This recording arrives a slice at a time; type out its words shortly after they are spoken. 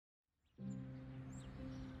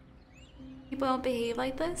People don't behave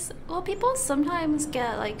like this? Well, people sometimes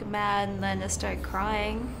get like mad and then just start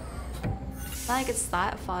crying. It's not like it's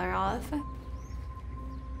that far off.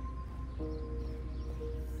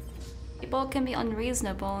 People can be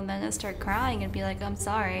unreasonable and then just start crying and be like, I'm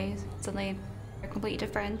sorry. Suddenly they're completely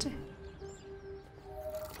different.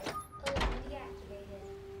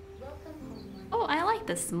 Oh, I like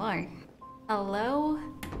this more. Hello,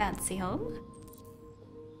 fancy home.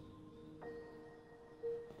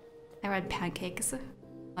 I read pancakes. I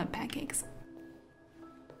want pancakes.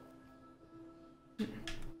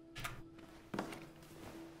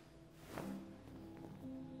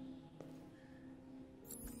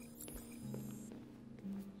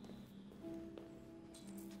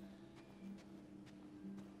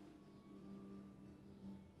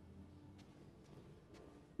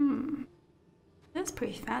 That's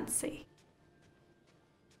pretty fancy.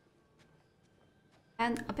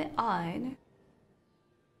 And a bit odd.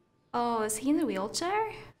 Oh, is he in a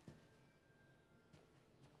wheelchair?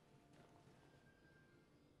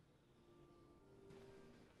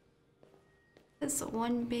 It's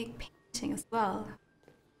one big painting as well.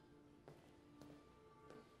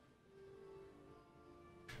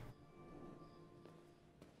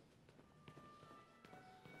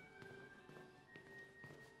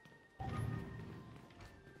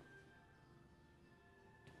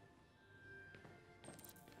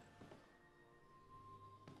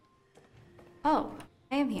 Oh,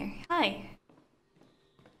 I am here. Hi.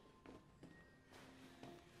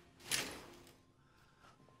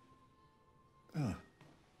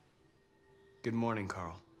 Good morning,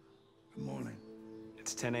 Carl. Good morning.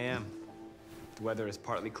 It's 10 a.m. The weather is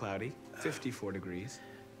partly cloudy, 54 degrees,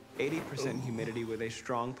 80% humidity with a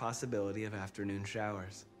strong possibility of afternoon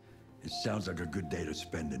showers. It sounds like a good day to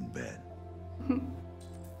spend in bed.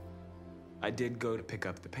 I did go to pick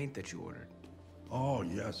up the paint that you ordered. Oh,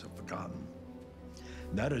 yes, I've forgotten.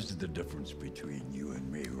 That is the difference between you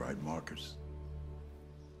and me, right, Marcus?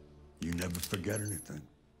 You never forget anything.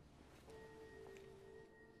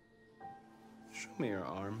 Show me your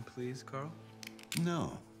arm, please, Carl.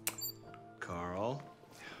 No. Carl.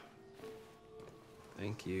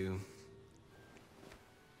 Thank you.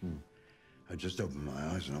 I just opened my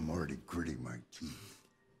eyes and I'm already gritting my teeth.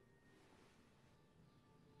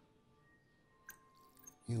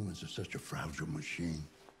 Humans are such a fragile machine.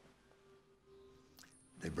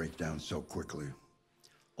 They break down so quickly.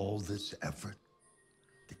 All this effort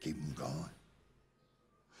to keep them going.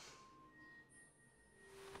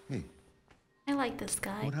 Hey, I like this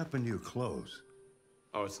guy. what happened to your clothes?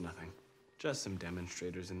 Oh, it's nothing. Just some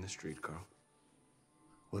demonstrators in the street, Carl.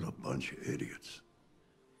 What a bunch of idiots.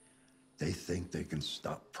 They think they can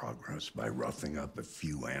stop progress by roughing up a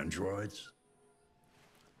few androids.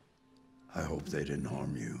 I hope they didn't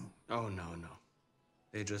harm you. Oh, no, no.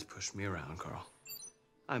 They just pushed me around, Carl.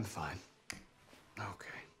 I'm fine. Okay.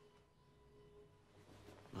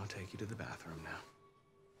 I'll take you to the bathroom now.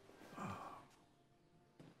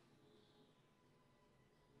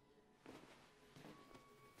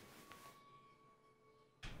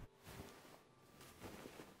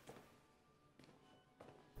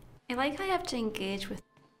 I like how I have to engage with.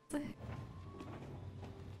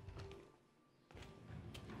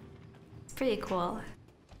 It's pretty cool.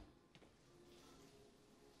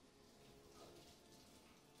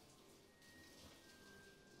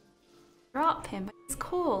 Drop him, but it's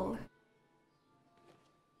cool.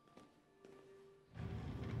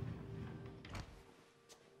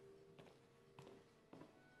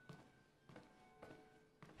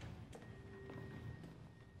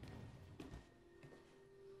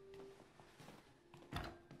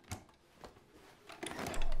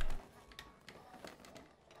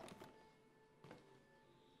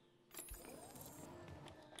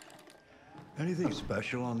 Anything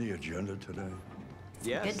special on the agenda today?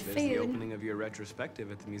 Yes, Good there's the food. opening of your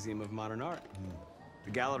retrospective at the Museum of Modern Art.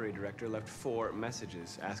 The gallery director left 4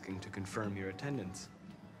 messages asking to confirm your attendance.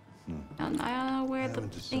 And I don't know where the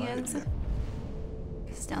Haven't thing decided is. yet.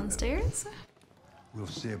 It's downstairs. We'll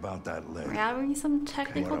see about that We're later. having some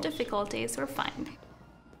technical What else? difficulties. We're fine.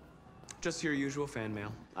 Just your usual fan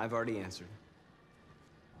mail. I've already answered.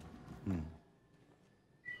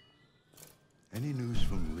 Any news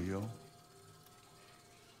from Leo?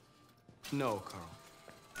 No, Carl.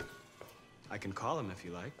 I can call him if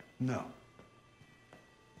you like. No.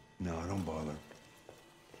 No, don't bother.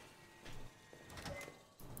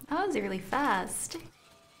 That was really fast.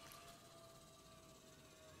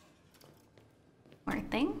 More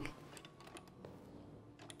thing.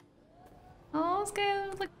 Oh, let's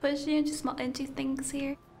go like pushing into things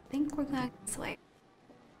here. I think we're going this way.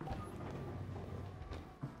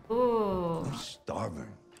 Ooh. I'm starving.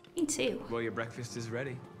 Me too. Well, your breakfast is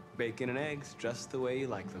ready. Bacon and eggs, just the way you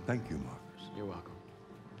like them. Thank you, Marcus. You're welcome.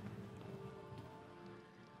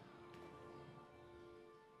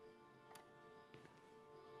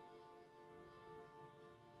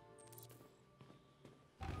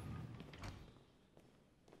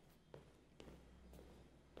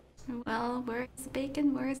 Well, where's the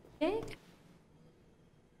bacon? Where's the egg?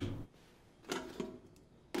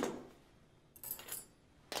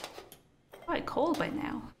 Quite cold by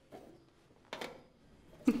now.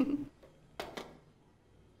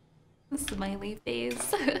 Smiley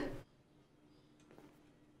face.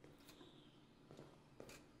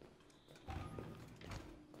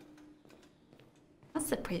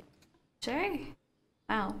 That's a pretty picture.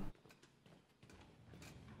 Wow.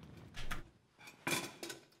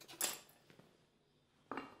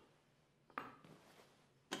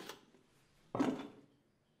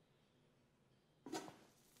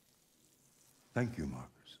 Thank you, Marcus.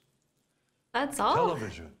 That's all?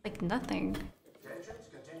 Television. Like nothing.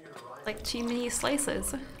 Like too many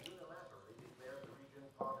slices. Unilaterally declared the region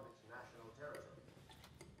part of its national territory.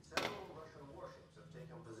 Several Russian warships have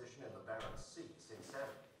taken position in the Barents Sea since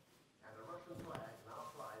Saturday, and a Russian flag now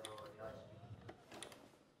flies over the ice field.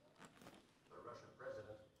 The Russian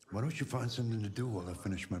president. Why don't you find something to do while I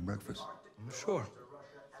finish my breakfast? Sure.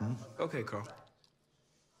 Okay, Carl.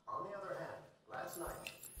 On the other hand, last night,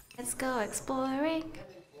 Let's go exploring.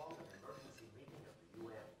 informed an emergency meeting of the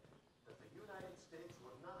UN that the United States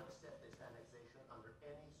would not accept this annexation under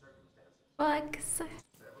any circumstances. Bugs.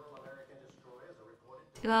 Several American destroyers are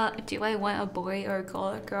reported to Do I want a boy or a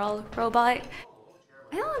girl robot?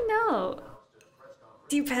 I don't know.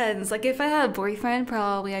 Depends. Like if I had a boyfriend,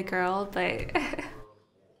 probably a girl, but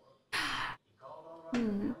called on Russia and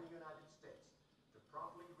the United States to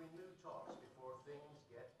promptly renew talks before things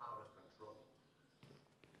get out of control.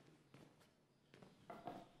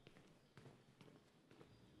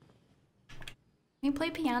 can you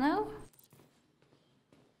play piano?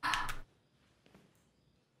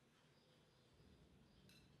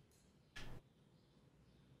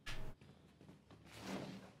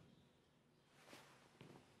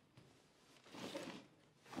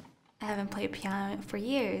 I haven't played piano for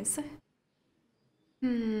years.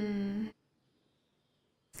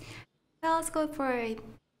 Well, let's go for a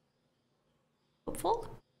hopeful.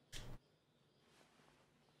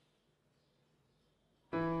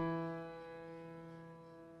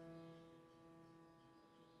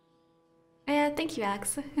 Yeah, thank you,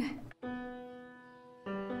 Axe.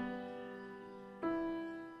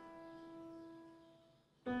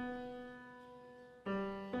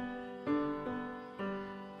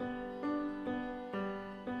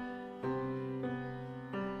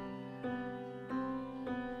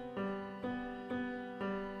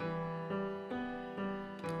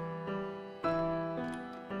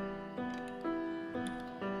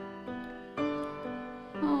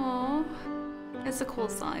 Oh, it's a cool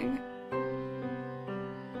song.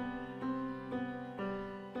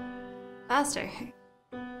 Faster.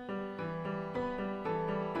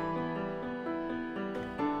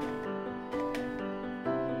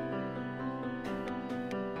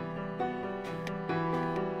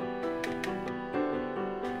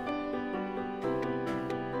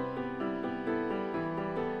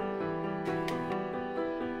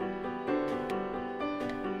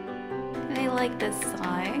 I like this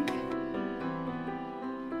song.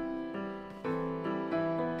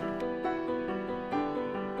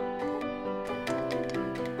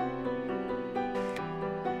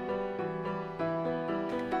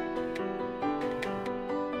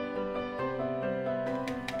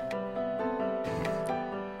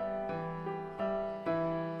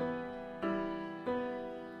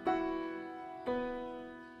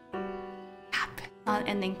 Not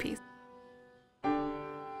ending piece. Come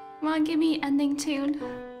on, give me ending tune.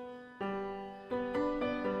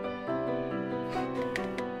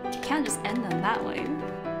 You can't just end them that way.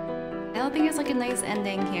 I don't think there's like a nice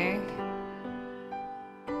ending here.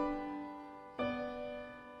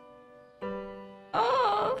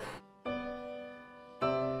 Oh!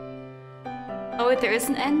 Oh wait, there is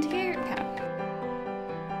an end here? Okay.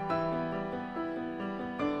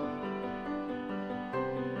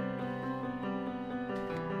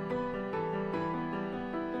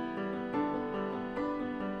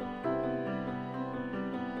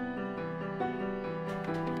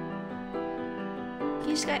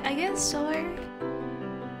 I guess sure.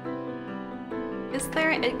 Is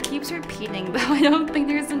there? It keeps repeating though. I don't think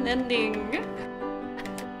there's an ending.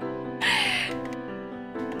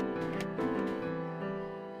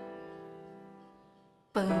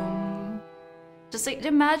 Boom. Just like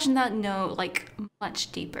imagine that note like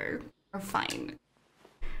much deeper or fine.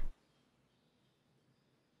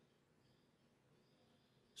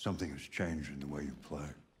 Something has changed in the way you play.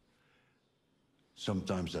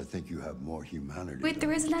 Sometimes I think you have more humanity. Wait, than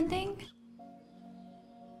there is an most ending? humans.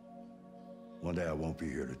 One day I won't be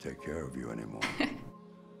here to take care of you anymore.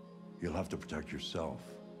 You'll have to protect yourself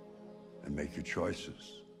and make your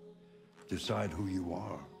choices. Decide who you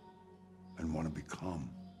are and want to become.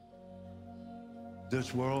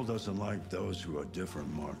 This world doesn't like those who are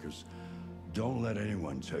different, Marcus. Don't let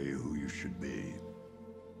anyone tell you who you should be.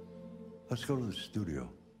 Let's go to the studio.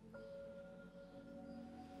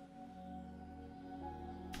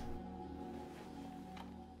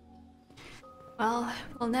 Well,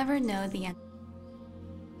 we'll never know the end.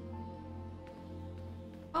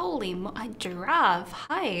 Holy a giraffe!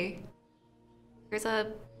 Hi! There's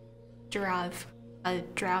a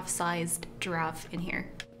giraffe-sized giraffe in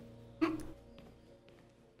here.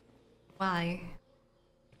 Why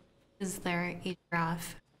is there a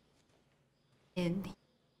giraffe in here?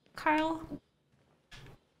 Carl? Can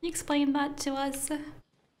you explain that to us?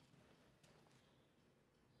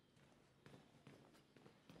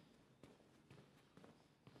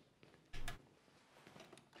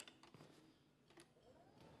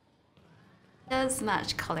 Does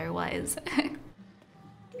match color-wise.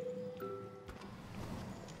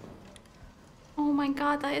 Oh my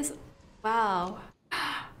god, that is... Wow.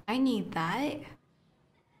 I need that.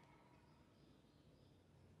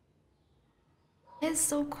 It's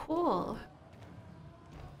so cool.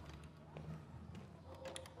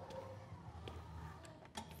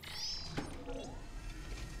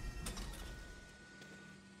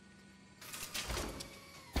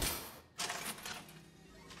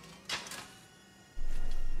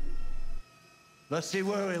 Let's see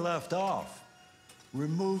where we left off.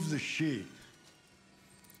 Remove the sheet.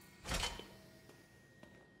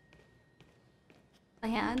 The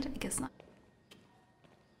hand? I guess not.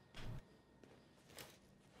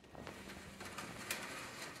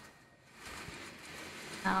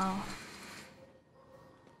 No.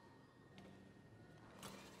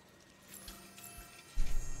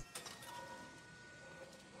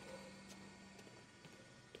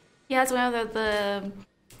 Yeah, it's one of the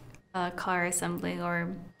car assembly or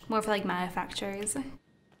more for like manufacturers.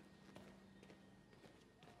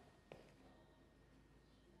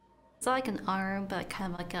 It's not like an arm, but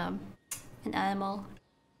kind of like an animal.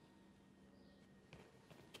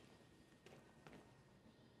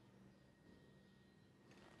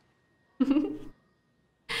 You're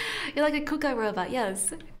like a Kuka robot,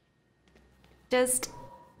 yes. Just,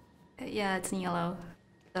 yeah, it's in yellow.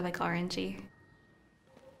 They're like orangey.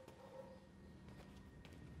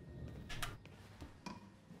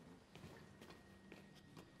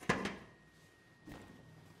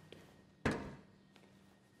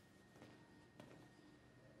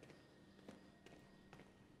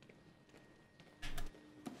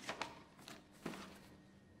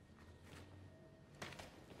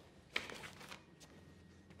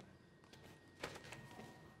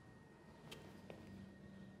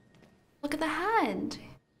 Look at the hand.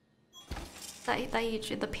 That you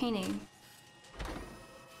drew the painting.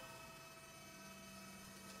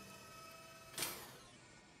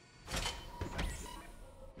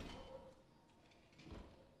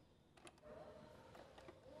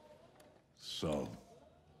 So,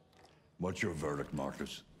 what's your verdict,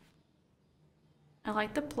 Marcus? I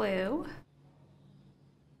like the blue.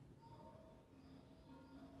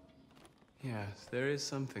 Yes, there is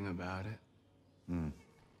something about it.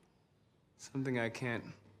 Something I can't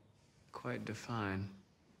quite define.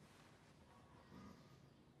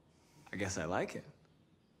 I guess I like it.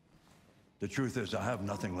 The truth is, I have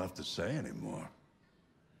nothing left to say anymore.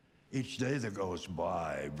 Each day that goes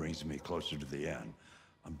by brings me closer to the end.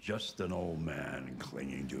 I'm just an old man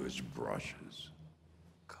clinging to his brushes.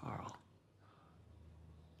 Carl.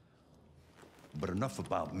 But enough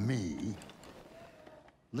about me.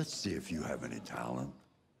 Let's see if you have any talent.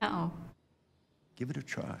 Uh-oh. Give it a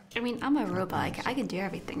try. I mean, I'm a robot. I can do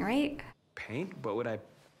everything, right? Paint? But would I...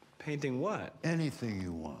 Painting what? Anything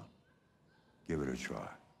you want. Give it a try.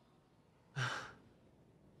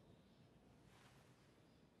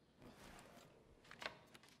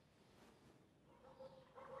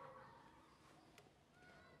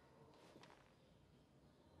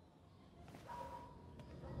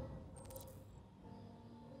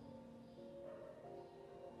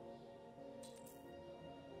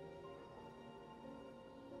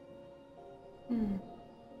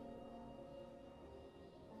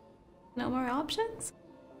 No more options?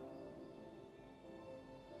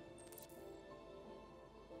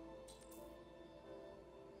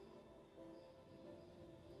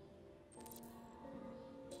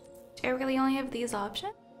 Do I really only have these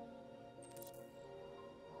options?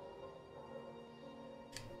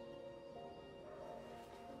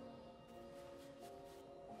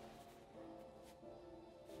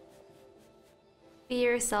 Be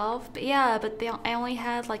yourself. But yeah, but I only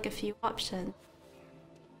had like a few options.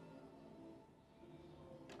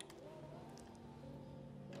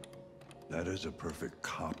 That is a perfect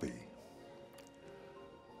copy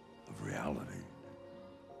of reality.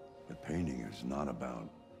 But painting is not about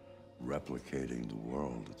replicating the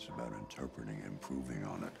world. It's about interpreting, improving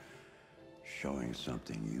on it, showing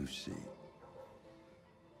something you see.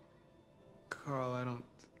 Carl, I don't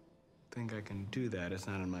think I can do that. It's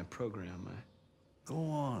not in my program. Go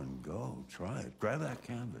on, go. Try it. Grab that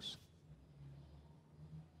canvas.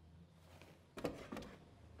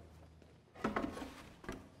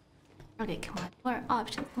 Okay, come on. More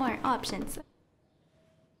options, more options.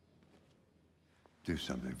 Do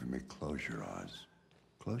something for me. Close your eyes.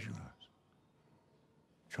 Close your eyes.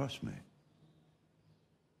 Trust me.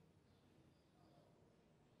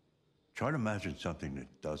 Try to imagine something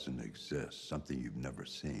that doesn't exist, something you've never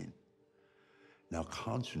seen. Now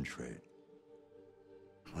concentrate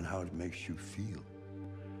on how it makes you feel,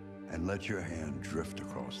 and let your hand drift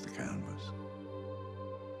across the canvas.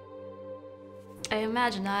 I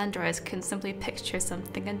imagine androids can simply picture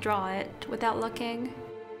something and draw it without looking.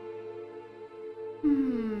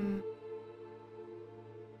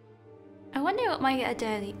 I wonder what my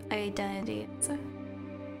identity is.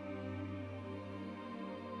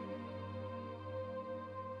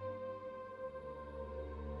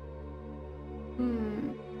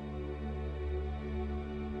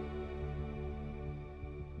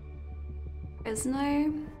 Prisoner?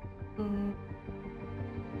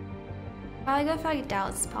 Probably go find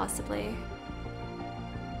doubts, possibly.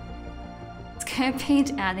 It's gonna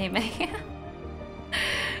paint anime.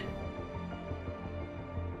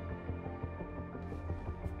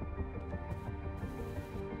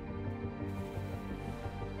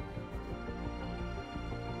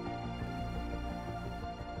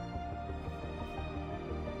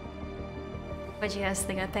 What do you guys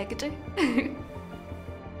think I picked?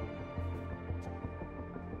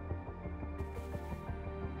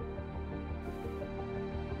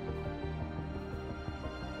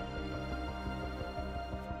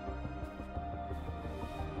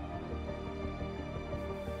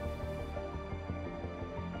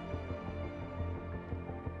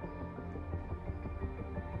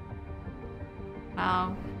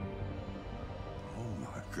 Wow. Oh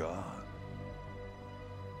my God.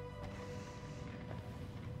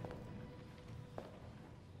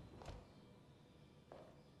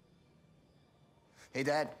 Hey,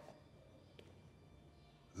 Dad.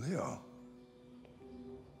 Leo,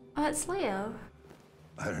 Oh, it's Leo.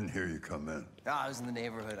 I didn't hear you come in. Oh, I was in the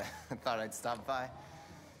neighborhood. I thought I'd stop by.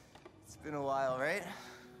 It's been a while, right?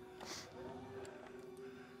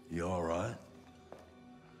 You all right?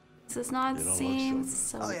 This does not You don't look seem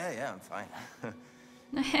so so. Oh, yeah, I'm fine.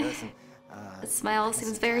 Hey, listen, The smile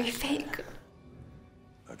seems very fake.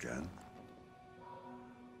 Again?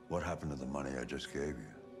 What happened to the money I just gave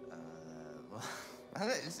you? well,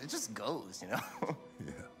 it just goes, you know?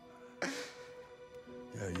 Yeah.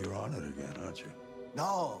 Yeah, you're on it again, aren't you?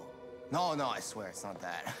 No, I swear it's not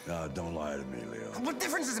that. No, don't lie to me, Leo. What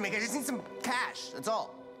difference does it make? I just need some cash, that's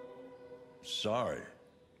all. Sorry.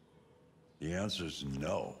 The answer's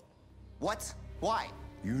no. What? Why?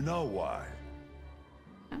 You know why.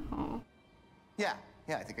 Oh. Yeah,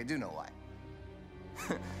 I think I do know why.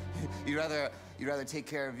 you'd rather take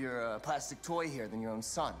care of your plastic toy here than your own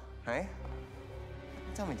son, right?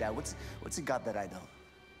 Tell me, Dad, what's it got that I don't?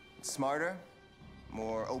 Smarter?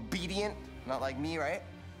 More obedient? Not like me, right?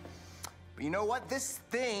 But you know what? This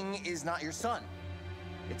thing is not your son.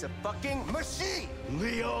 It's a fucking machine!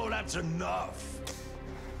 Leo, that's enough.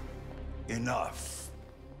 Enough.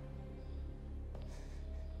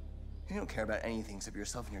 You don't care about anything except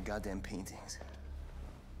yourself and your goddamn paintings.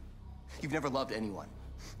 You've never loved anyone.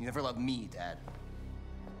 You never loved me, Dad.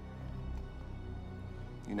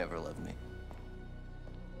 You never loved me.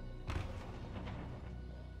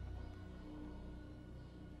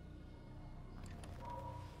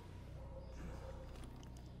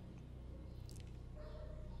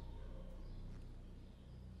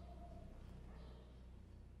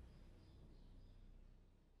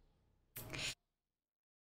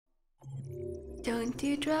 Don't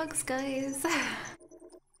do drugs, guys.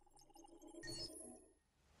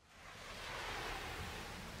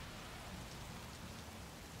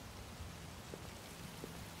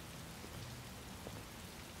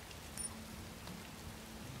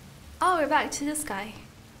 Oh, we're back to this guy.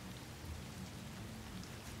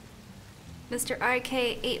 Mr. RK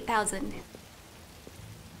 8000.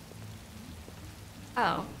 Oh.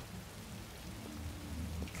 Am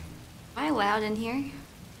I allowed in here?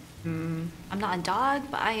 I'm not a dog,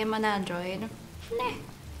 but I am an android. Nah.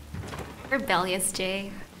 Rebellious Jay.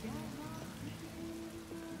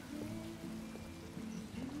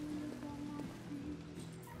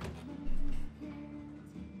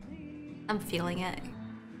 I'm feeling it.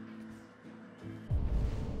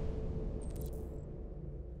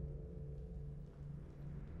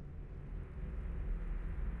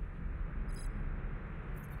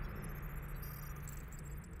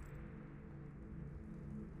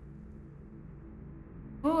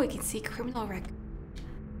 Oh, we can see criminal record.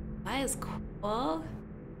 That is cool.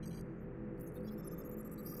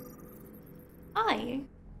 Hi,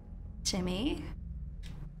 Jimmy.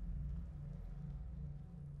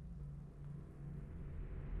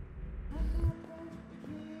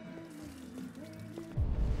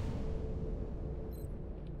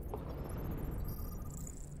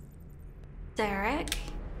 Derek,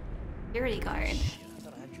 security guard. I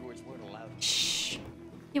thought androids weren't allowed. Shh,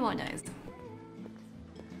 you won't notice.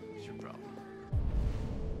 What's your problem?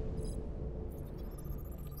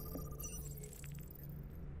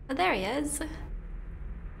 Oh, there he is.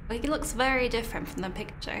 Well, he looks very different from the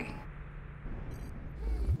picture.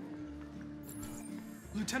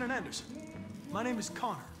 Lieutenant Anderson, my name is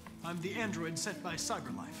Connor. I'm the android sent by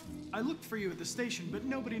CyberLife. I looked for you at the station, but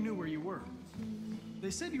nobody knew where you were. They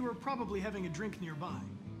said you were probably having a drink nearby.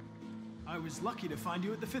 I was lucky to find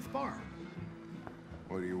you at the 5th bar.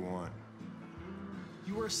 What do you want?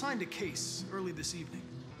 You were assigned a case early this evening.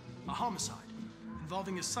 A homicide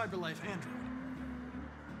involving a CyberLife android.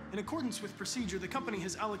 In accordance with procedure, the company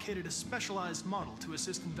has allocated a specialized model to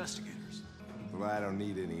assist investigators. Well, I don't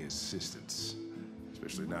need any assistance.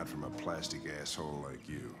 Especially not from a plastic asshole like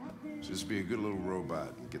you. Just be a good little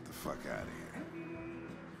robot and get the fuck out of here.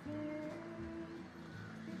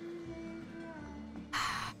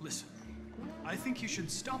 Listen, I think you should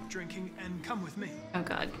stop drinking and come with me. Oh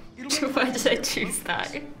god. It'll be Why fun did to I see choose your that?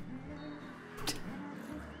 face.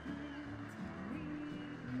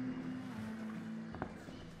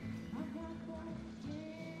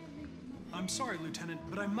 I'm sorry, Lieutenant,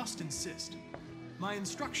 but I must insist. My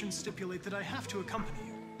instructions stipulate that I have to accompany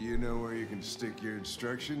you. You know where you can stick your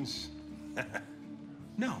instructions?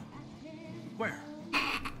 No. Where?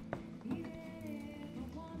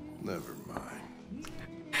 Never mind.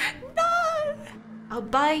 No! I'll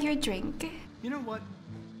buy your drink. You know what?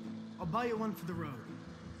 I'll buy you one for the road.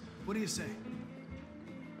 What do you say?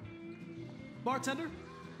 Bartender,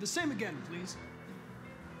 the same again, please.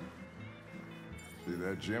 See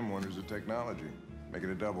that, Jim? Wonders of technology. Make it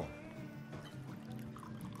a double.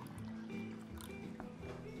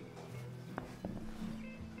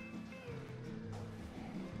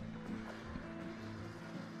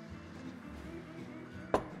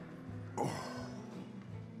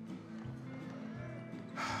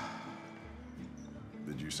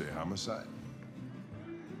 Did you say homicide?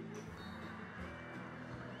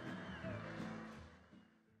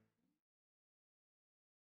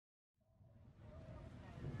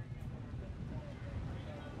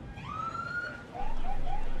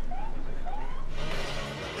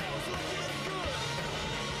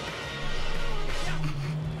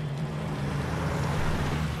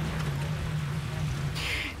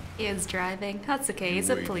 He is driving. That's okay,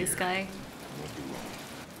 he's a Wait police here. guy.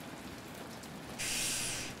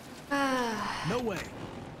 No way.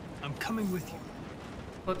 I'm coming with you.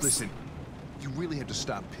 Whoops. Listen, you really have to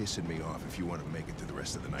stop pissing me off if you want to make it through the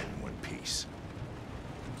rest of the night in one piece.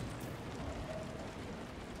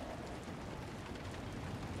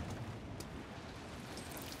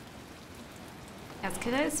 That's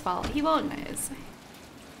Kiddo's fault. He won't notice.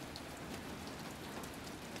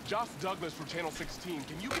 Josh Douglas from Channel 16,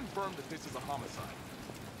 can you confirm that this is a homicide?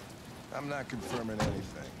 I'm not confirming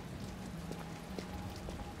anything.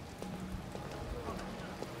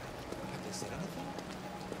 Have they said anything?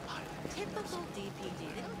 Typical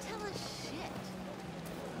DPD. They don't tell us shit.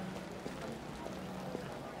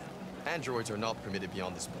 Androids are not permitted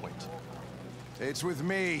beyond this point. It's with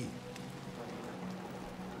me.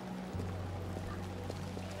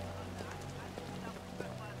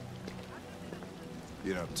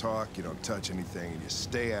 You don't talk, you don't touch anything, and you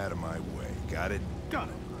stay out of my way. Got it? Got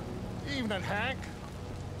it. Evening, Hank.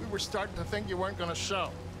 We were starting to think you weren't gonna show.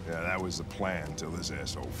 Yeah, that was the plan till this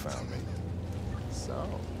asshole found me. So,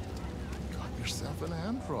 got yourself an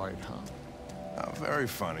android, huh? Oh, very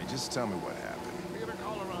funny. Just tell me what happened. We had a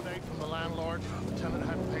call around 8 from the landlord. The tenant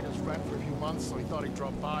hadn't paid his rent for a few months, so he thought he'd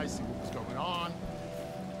drop by, see what was going on.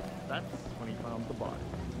 That's when he found the body.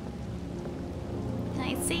 Can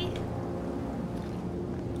I see?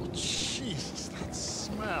 Jesus, that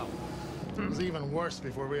smell. It was even worse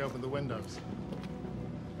before we opened the windows.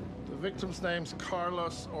 The victim's name's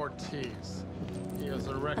Carlos Ortiz. He has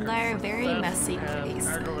a record Another for very theft messy and place.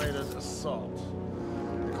 aggravated assault.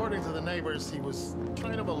 According to the neighbors, he was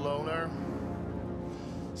kind of a loner.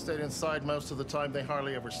 Stayed inside most of the time. They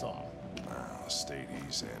hardly ever saw him. Well, state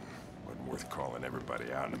he's in. Wasn't worth calling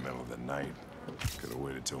everybody out in the middle of the night. Could have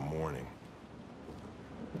waited till morning.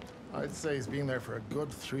 I'd say he's been there for a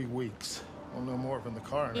good 3 weeks. We'll know more when the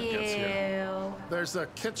coroner gets here. Ew. There's a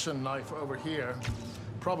kitchen knife over here.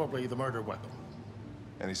 Probably the murder weapon.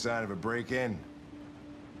 Any sign of a break-in?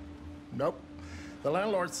 Nope. The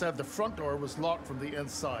landlord said the front door was locked from the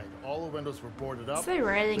inside. All the windows were boarded up. What's the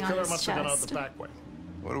writing The on killer his must have gone out chest? the back way.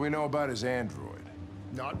 What do we know about his android?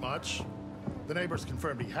 Not much. The neighbors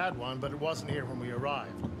confirmed he had one, but it wasn't here when we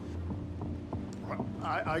arrived. Well,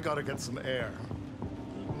 I gotta get some air.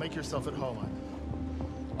 Make yourself at home.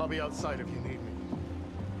 I'll be outside if you need me.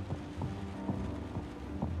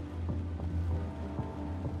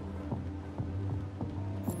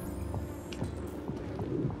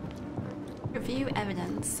 Review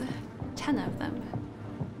evidence. 10 of them.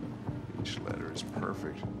 Each letter is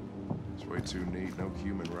perfect. It's way too neat. No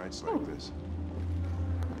human rights like this.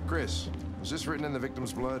 Chris, was this written in the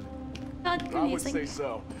victim's blood? Not I would amazing. say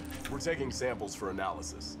so. We're taking samples for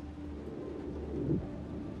analysis.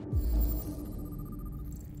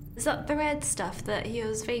 Is that the red stuff that he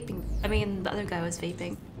was vaping? I mean, the other guy was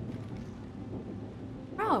vaping.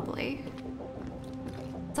 Probably.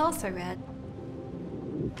 It's also red.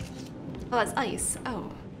 Oh, it's ice. Oh,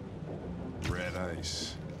 Red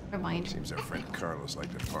ice. never mind. Seems our friend Carlos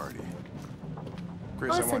liked to party.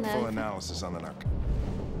 Chris, Close I want full enough. analysis on the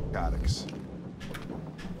narcotics.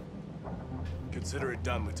 Consider it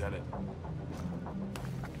done, Lieutenant.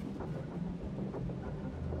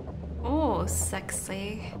 Oh,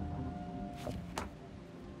 sexy.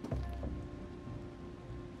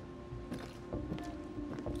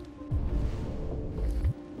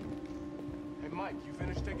 Hey, Mike, you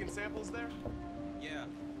finished taking samples there? Yeah,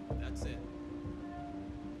 that's it.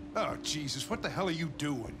 Oh, Jesus, what the hell are you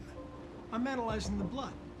doing? I'm analyzing the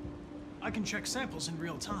blood. I can check samples in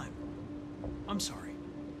real time. I'm sorry.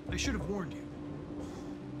 I should have warned you.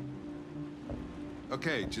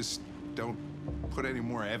 Okay, just don't put any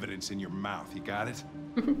more evidence in your mouth. You got it?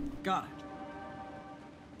 Got it.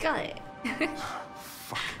 Got it.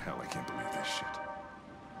 Fucking hell, I can't believe this shit.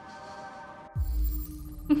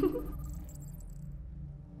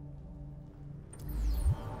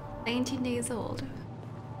 19 days old.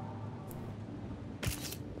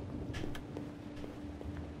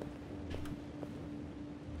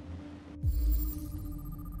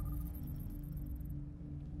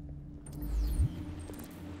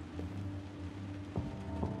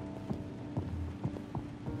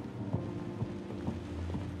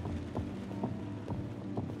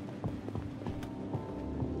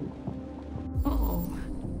 Oh.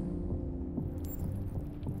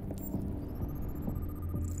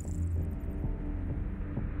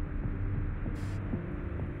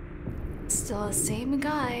 Still the same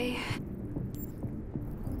guy.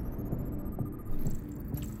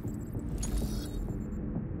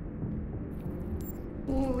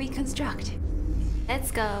 Ooh, reconstruct.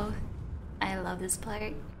 Let's go. I love this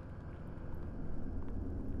part.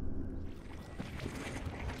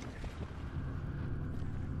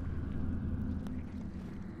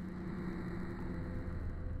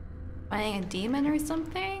 Fighting a demon or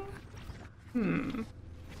something? Hmm.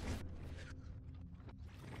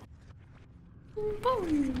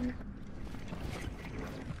 Boom.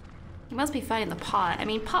 You must be fighting the pot. I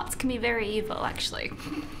mean, pots can be very evil, actually.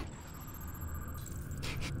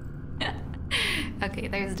 Okay,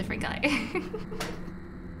 there's a different guy.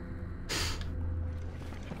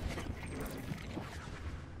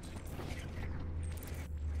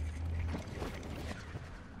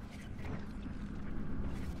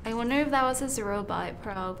 I wonder if that was his robot,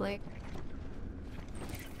 probably.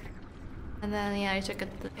 And then yeah,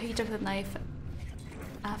 he took the knife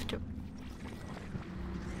after.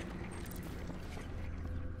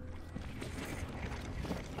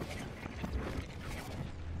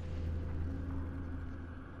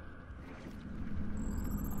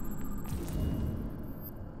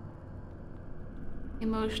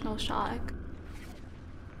 Emotional shock.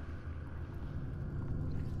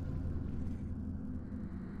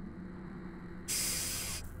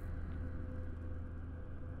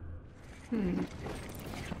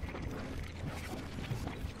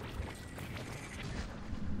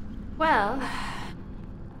 Well,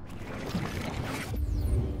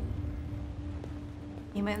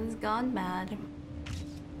 human's gone mad.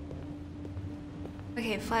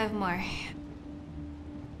 Okay, 5 more.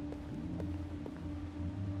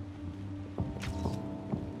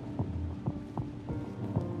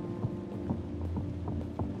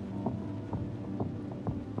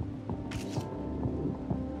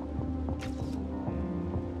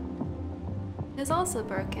 is also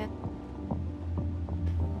broken.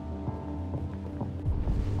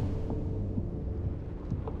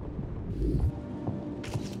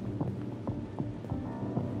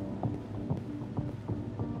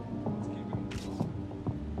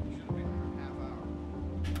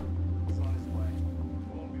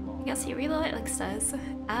 I guess he really like says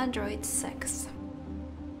Android 6.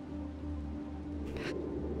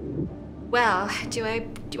 Well, do I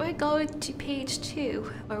go to page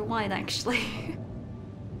 2 or 1 actually?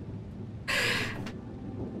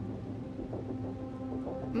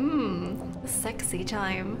 Sexy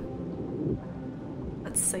time.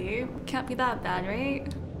 Let's see. Can't be that bad, right?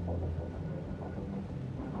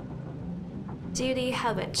 Judy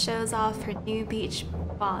Hewitt shows off her new beach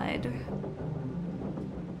bod.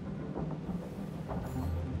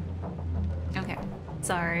 Okay,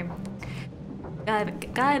 sorry. Got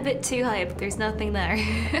a bit too hyped. There's nothing there.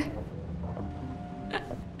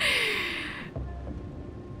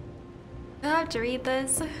 I have to read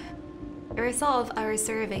this. The result of our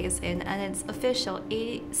survey is in, and it's official.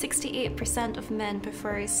 68% of men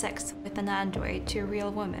prefer sex with an android to a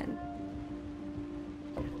real woman.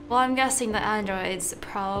 Well, I'm guessing the androids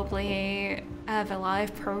probably have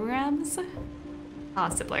live programs?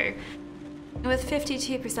 Possibly. With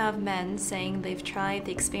 52% of men saying they've tried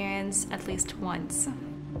the experience at least once.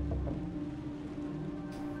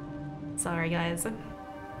 Sorry, guys.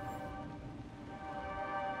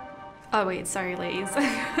 Oh wait, sorry, ladies.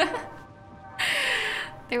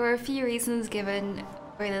 There were a few reasons given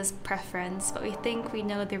for this preference, but we think we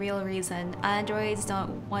know the real reason. Androids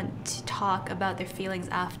don't want to talk about their feelings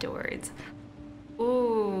afterwards.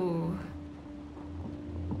 Ooh.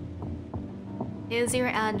 Is your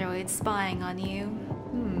android spying on you?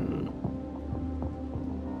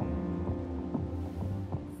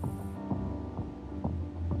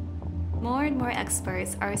 More and more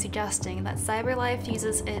experts are suggesting that CyberLife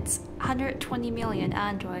uses its 120 million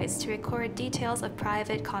androids to record details of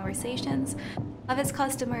private conversations of its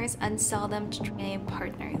customers and sell them to training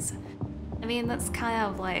partners. I mean, that's kind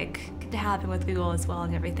of like could happen with Google as well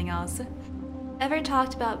and everything else. Ever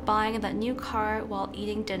talked about buying that new car while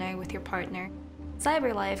eating dinner with your partner?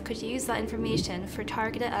 CyberLife could use that information for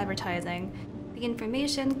targeted advertising. The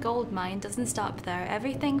information goldmine doesn't stop there.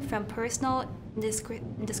 Everything from personal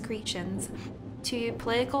indiscretions to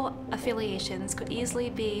political affiliations could easily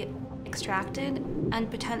be extracted and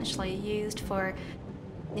potentially used for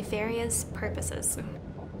nefarious purposes.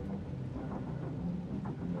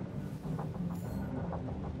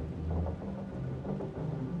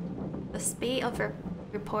 The spate of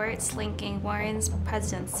reports linking Warren's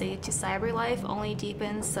presidency to CyberLife only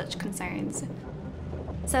deepens such concerns.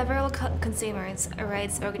 Several consumers'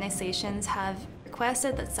 rights organizations have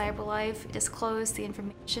requested that CyberLife disclose the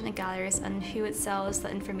information it gathers and who it sells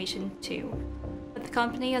the information to, but the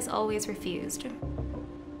company has always refused.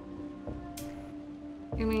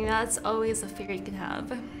 I mean, that's always a fear you can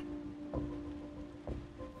have.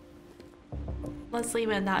 Let's leave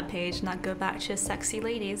it on that page and not go back to sexy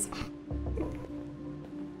ladies.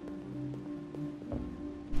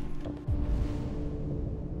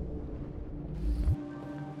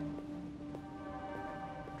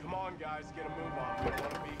 Come on, guys, get a move on. We don't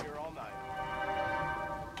want to be here all night.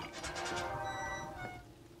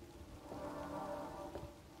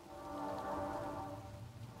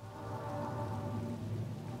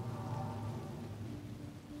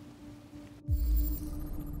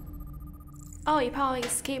 Oh, you probably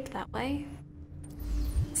escaped that way.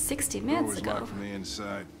 60 minutes Door was ago. locked from the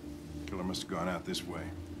inside. Killer must have gone out this way.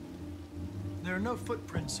 There are no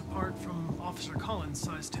footprints apart from Officer Collins'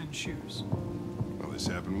 size 10 shoes. Well, this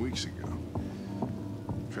happened weeks ago.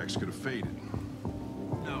 Tracks could have faded.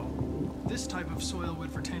 No, this type of soil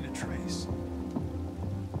would retain a trace.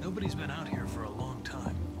 Nobody's been out here for a long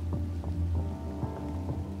time.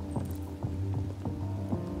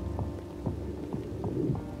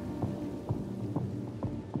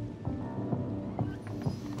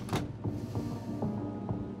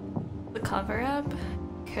 The cover-up?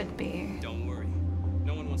 Could be. Don't worry.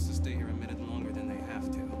 No one wants to stay here a minute longer than they have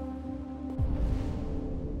to.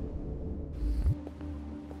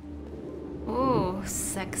 Ooh,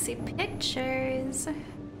 sexy pictures.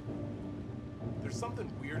 There's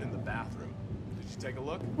something weird in the bathroom. Did you take a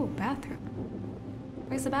look? Ooh, bathroom.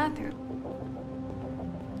 Where's the bathroom?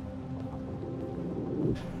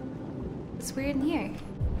 What's weird in here?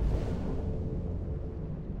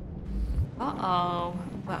 Uh-oh.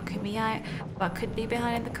 What could be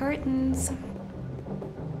behind the curtains?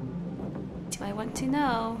 Do I want to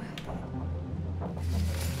know?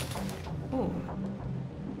 Ooh.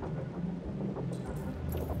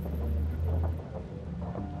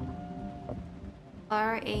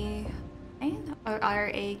 RA9 or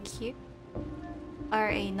RAQ?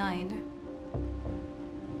 RA9.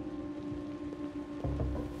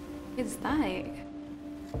 What's that?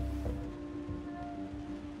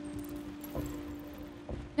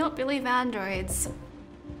 Don't believe androids.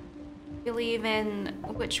 Believe in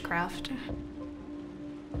witchcraft.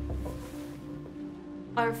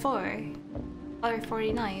 R4.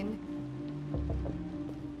 R49.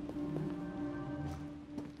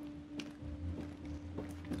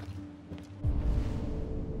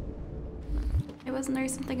 Wasn't there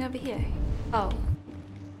something over here? Oh.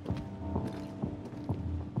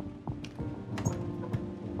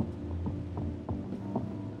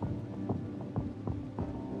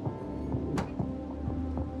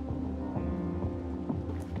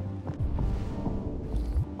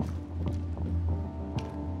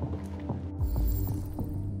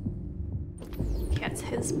 Gets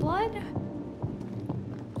his blood?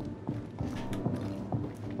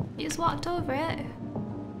 He just walked over it.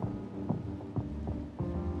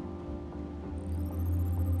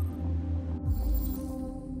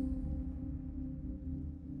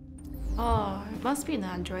 Oh, it must be an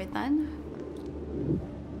android then.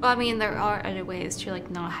 Well, I mean, there are other ways to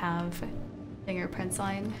like not have fingerprints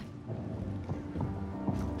on.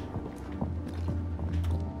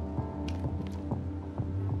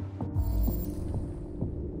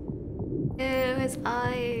 Ew, his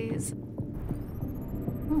eyes.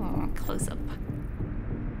 Oh, close up.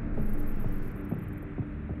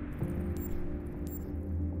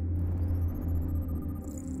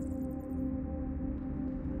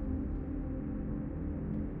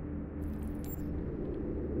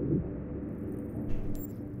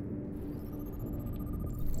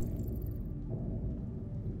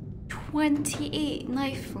 "28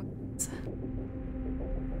 knife wounds."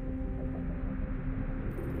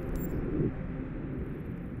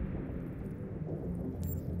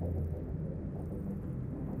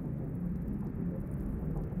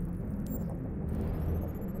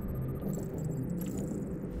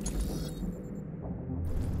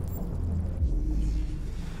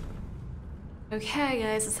 Okay,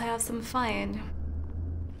 guys, let's have some fun.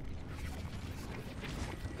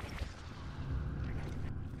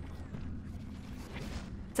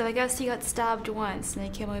 So I guess he got stabbed once and they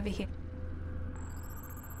came over here.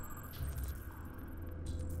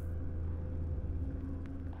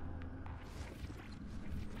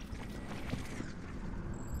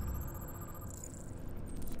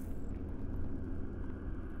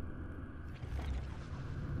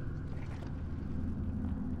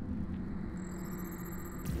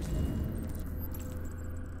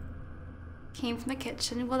 Came from the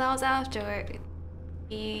kitchen. Well, that was after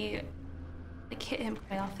he like hit him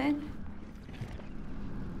quite often.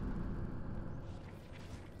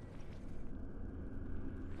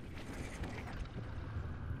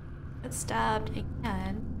 Got stabbed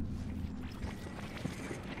again.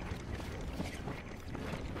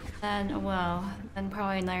 Then, well, then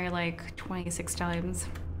probably another like 26 times.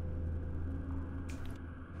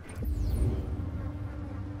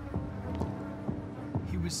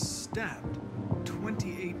 He was stabbed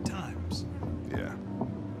 28 times. Yeah.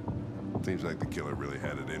 Seems like the killer really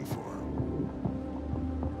had it in for him.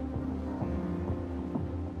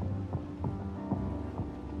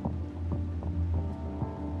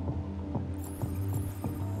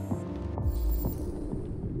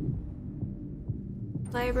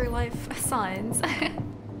 Cyber life signs.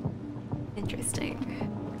 Interesting.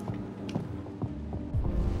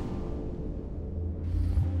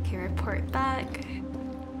 Okay, report back.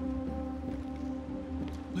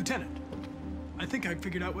 Lieutenant, I think I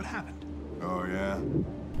figured out what happened. Oh, yeah?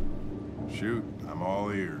 Shoot, I'm all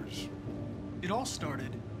ears. It all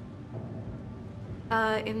started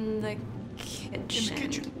In the kitchen. in the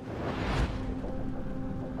kitchen.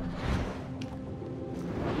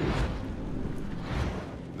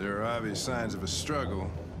 There are obvious signs of a struggle.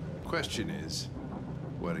 Question is,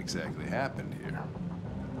 what exactly happened here?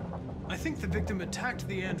 I think the victim attacked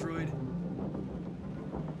the android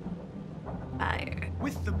Fire.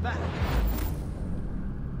 with the bat.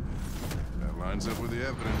 That lines up with the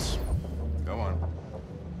evidence. Go on.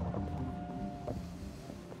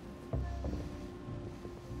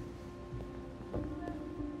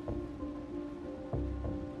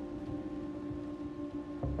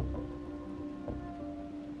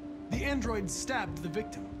 The android stabbed the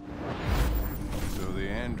victim. So the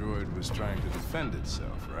android was trying to defend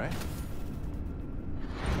itself, right?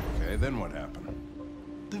 Okay, then what happened?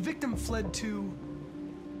 The victim fled to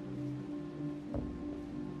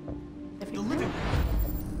the living room.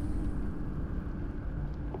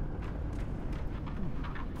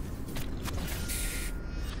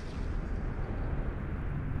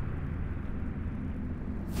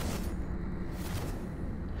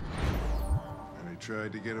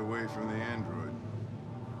 tried to get away from the android.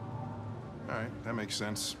 All right, that makes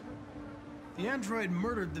sense. The android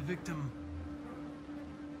murdered the victim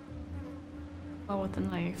Oh, with the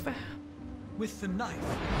knife. with the knife.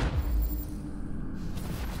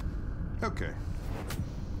 Okay.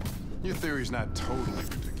 Your theory's not totally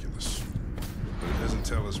ridiculous, but it doesn't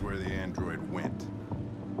tell us where the android went.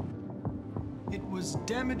 It was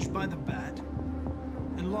damaged by the bat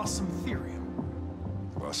and lost some therium.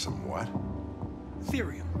 Lost some what?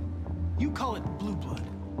 Therium. You call it blue blood.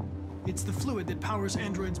 It's the fluid that powers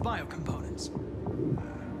androids' biocomponents.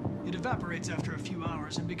 It evaporates after a few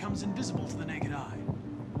hours and becomes invisible to the naked eye.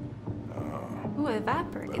 Ooh, But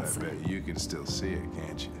evaporates. I bet you can still see it,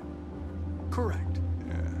 can't you? Correct.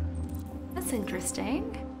 Yeah. That's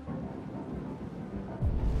interesting.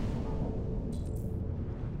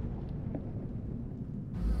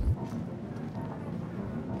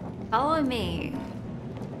 Follow me.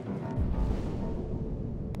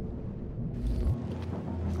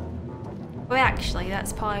 Oh, actually,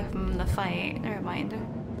 that's probably from the fight. Never mind.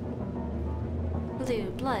 Blue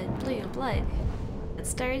blood, blue blood. It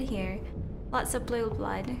started here. Lots of blue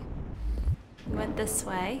blood. We went this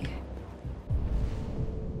way.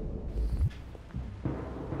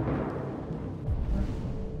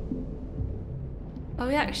 Oh,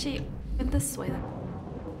 we actually went this way then.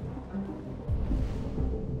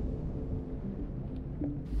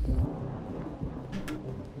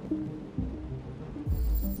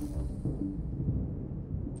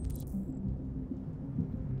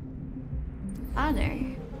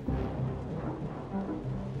 Banner.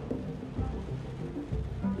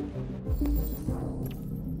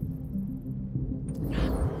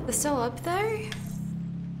 They're still up there?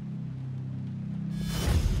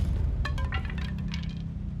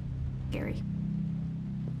 Scary.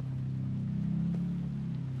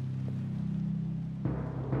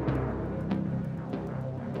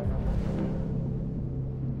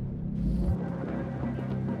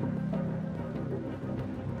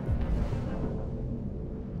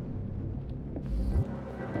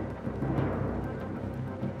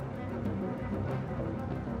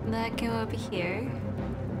 And then I go over here.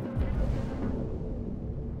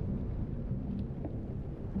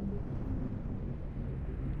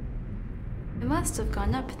 It must have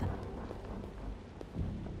gone up then.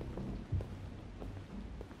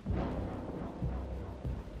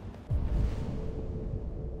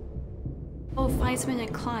 Oh,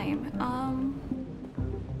 5-minute climb.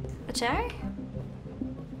 A chair?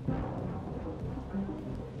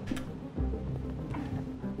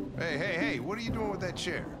 Hey, what are you doing with that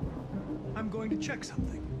chair? I'm going to check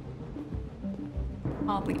something.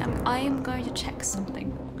 Probably. I am going to check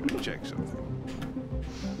something. Check something.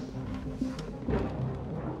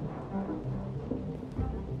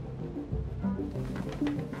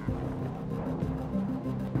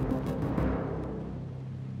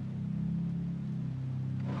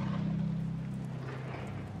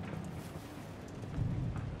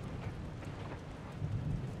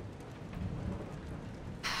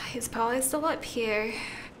 He's probably still up here.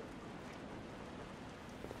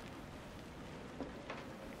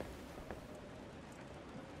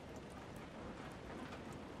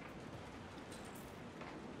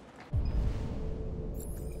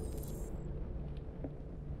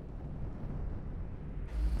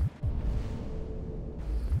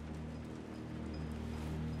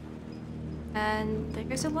 And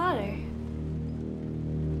there's a ladder.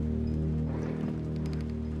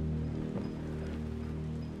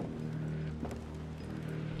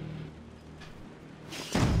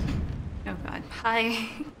 Oh god. Hi.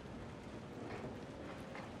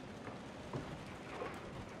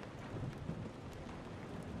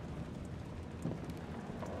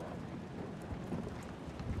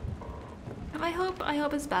 I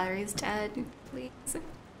hope his battery's dead, please.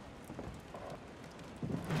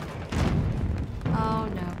 Oh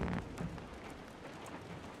no.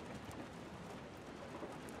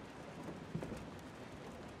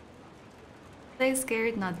 Stay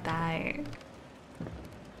scared, not die.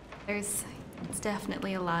 It's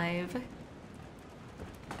definitely alive.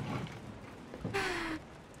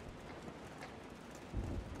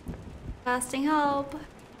 Casting help.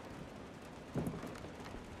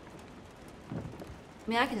 I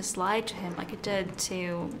mean, I can just lie to him like I did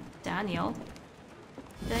to Daniel.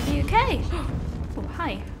 Then be okay. Oh,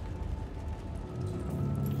 hi.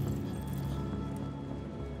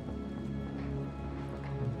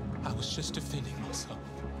 I was just defending myself.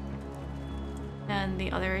 And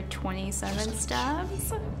the other 27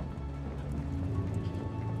 stabs.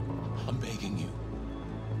 I'm begging you.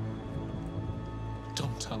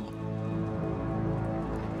 Don't tell him.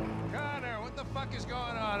 Connor, what the fuck is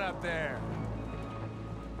going on up there?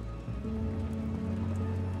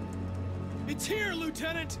 It's here,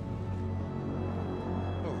 Lieutenant!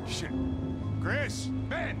 Holy shit. Chris!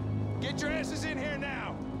 Ben! Get your asses in here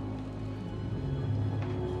now!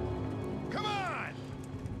 Come on!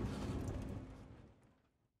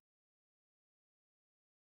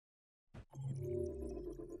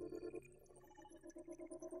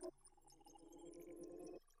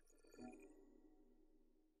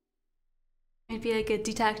 I'd be a good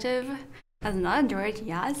detective. As an android,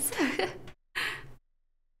 yes.